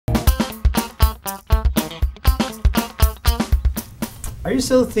Are you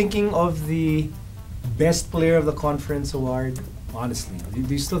still thinking of the best player of the conference award? Honestly, do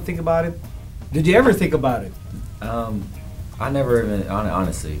you still think about it? Did you ever think about it? I never even,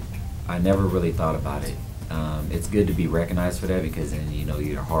 honestly, I never really thought about it. It's good to be recognized for that because then you know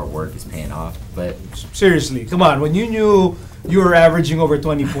your hard work is paying off. But Seriously, come on. When you knew you were averaging over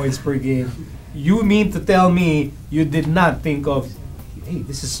 20 points per game, you mean to tell me you did not think of, hey,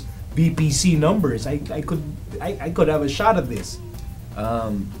 this is BPC numbers. I could have a shot at this.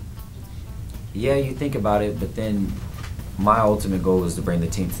 Yeah, you think about it, but then my ultimate goal was to bring the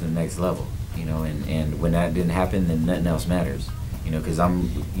team to the next level. You know, and when that didn't happen, then nothing else matters. You know, because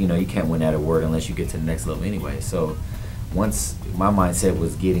you can't win that award unless you get to the next level anyway. So once my mindset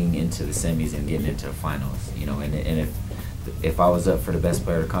was getting into the semis and getting into the finals, you know, and if I was up for the best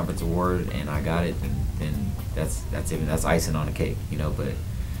player of the conference award and I got it, then that's icing on the cake, you know. But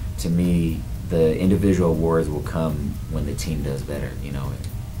to me, the individual awards will come when the team does better, you know.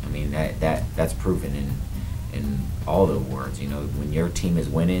 I mean that's proven in all the awards, you know. When your team is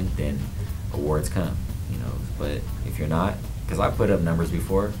winning, then awards come, you know. But if you're not, because I put up numbers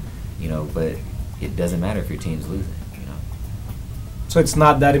before, you know, but it doesn't matter if your team's losing, you know. So it's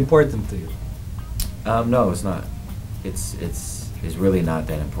not that important to you? No, it's not. It's really not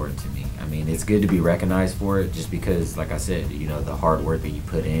that important to me. I mean, it's good to be recognized for it just because, like I said, you know, the hard work that you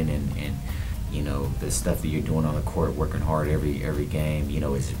put in and you know, the stuff that you're doing on the court, working hard every game, you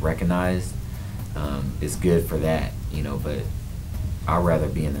know, is recognized. It's good for that, you know, but I'd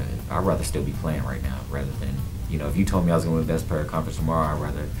rather still be playing right now rather than, you know, if you told me I was going to win Best Player Conference tomorrow,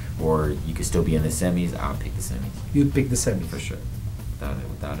 or you could still be in the semis, I'll pick the semis. You'd pick the semis? For sure,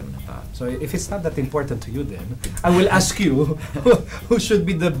 without even a thought. So if it's not that important to you then, I will ask you, who should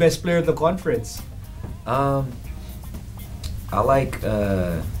be the best player of the conference? I like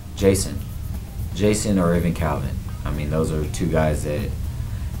Jason or even Calvin. I mean, those are two guys that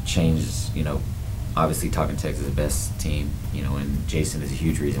changed, you know, obviously Talking Texas is the best team, you know, and Jason is a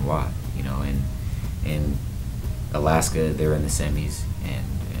huge reason why, you know, and Alaska, they're in the semis, and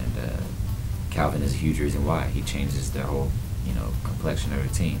Calvin is a huge reason why. He changes their whole, you know, complexion of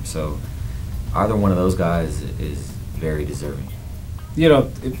the team. So either one of those guys is very deserving. You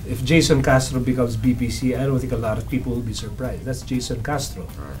know, if Jason Castro becomes BPC, I don't think a lot of people will be surprised. That's Jason Castro.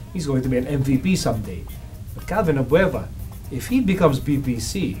 Right. He's going to be an MVP someday. But Calvin Abueva, if he becomes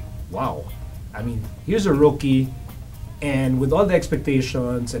BPC, wow. I mean, here's a rookie, and with all the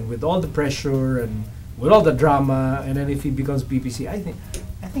expectations and with all the pressure and with all the drama, and then if he becomes BPC, I think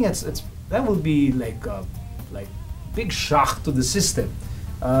that will be like big shock to the system.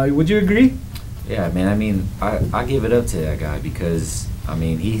 Would you agree? Yeah, man. I mean, I give it up to that guy because I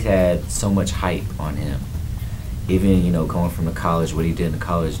mean he had so much hype on him. Even, you know, going from the college, what he did in the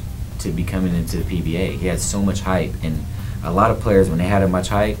college, to be coming into the PBA, he had so much hype, and a lot of players, when they had that much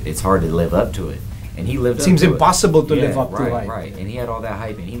hype, it's hard to live up to it. And he lived up to it. Seems impossible to live up to hype. Right. And he had all that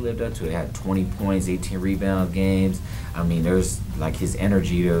hype, and he lived up to it. He had 20 points, 18 rebound games. I mean, there's like his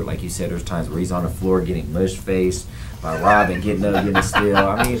energy there. Like you said, there's times where he's on the floor getting mush-faced by Robin, getting up, getting a steal.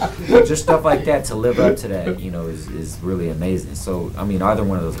 I mean, just stuff like that, to live up to that, you know, is really amazing. So, I mean, either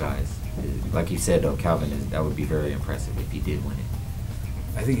one of those guys, like you said, though, Calvin, that would be very impressive if he did win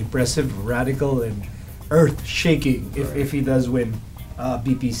it. I think impressive, radical, and earth-shaking if he does win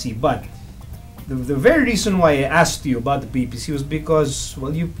BPC. But the very reason why I asked you about the BPC was because,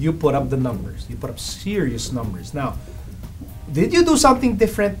 well, you put up the numbers. You put up serious numbers. Now, did you do something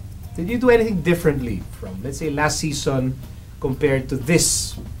different? Did you do anything differently from, let's say, last season compared to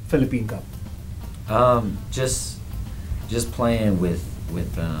this Philippine Cup? Just playing with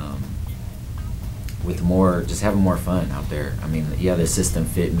more, just having more fun out there. I mean, yeah, the system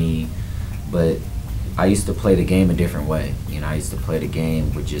fit me, but I used to play the game a different way. You know, I used to play the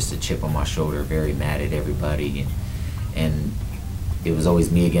game with just a chip on my shoulder, very mad at everybody, and it was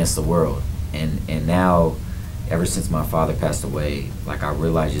always me against the world. And now, ever since my father passed away, like, I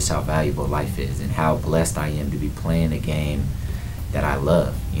realized just how valuable life is and how blessed I am to be playing a game that I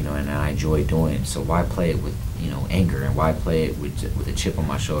love, you know, and I enjoy doing. So why play it with, you know, anger, and why play it with a chip on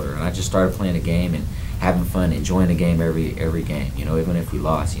my shoulder? And I just started playing the game and having fun, enjoying the game every game. You know, even if we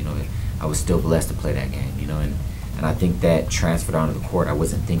lost, you know, I was still blessed to play that game. You know, and I think that transferred onto the court. I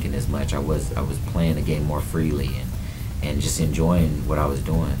wasn't thinking as much. I was playing the game more freely and just enjoying what I was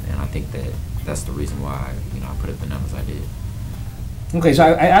doing. And I think that's the reason why, you know, I put up the numbers I did. Okay, so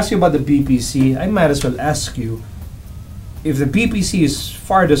I asked you about the BPC. I might as well ask you, if the BPC is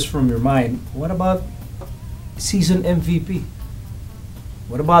farthest from your mind, what about season MVP?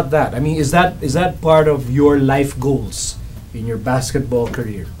 What about that? I mean, is that part of your life goals in your basketball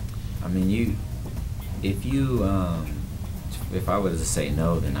career? I mean, if you if I was to say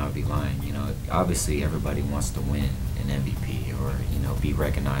no, then I would be lying. You know, obviously everybody wants to win an MVP or be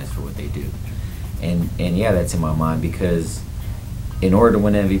recognized for what they do, and yeah, that's in my mind because in order to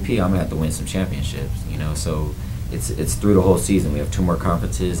win MVP, I'm gonna have to win some championships. You know, so it's through the whole season. We have 2 more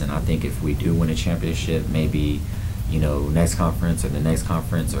conferences, and I think if we do win a championship, maybe next conference or the next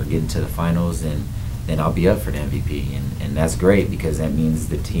conference or get into the finals, then I'll be up for the MVP, and that's great because that means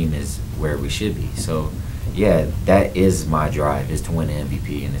the team is where we should be. So yeah, that is my drive, is to win the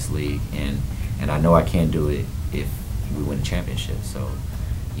MVP in this league, and I know I can do it if we win a championship. So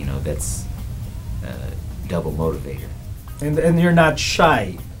that's a double motivator. And you're not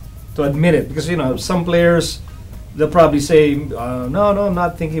shy to admit it because some players, they'll probably say no, I'm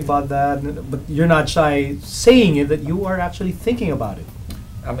not thinking about that, but you're not shy saying it, that you are actually thinking about it.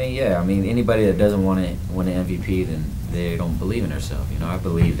 I mean, yeah. I mean, anybody that doesn't want to win an MVP, then they don't believe in themselves. I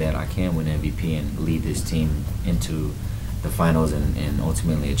believe that I can win an MVP and lead this team into the finals and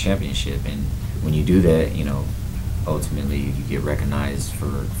ultimately a championship. And when you do that, ultimately you get recognized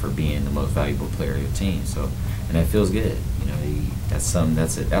for being the most valuable player of your team. So, and that feels good. That's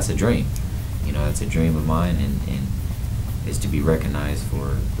a dream. That's a dream of mine, and is to be recognized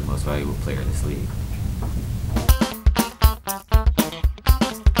for the most valuable player in this league.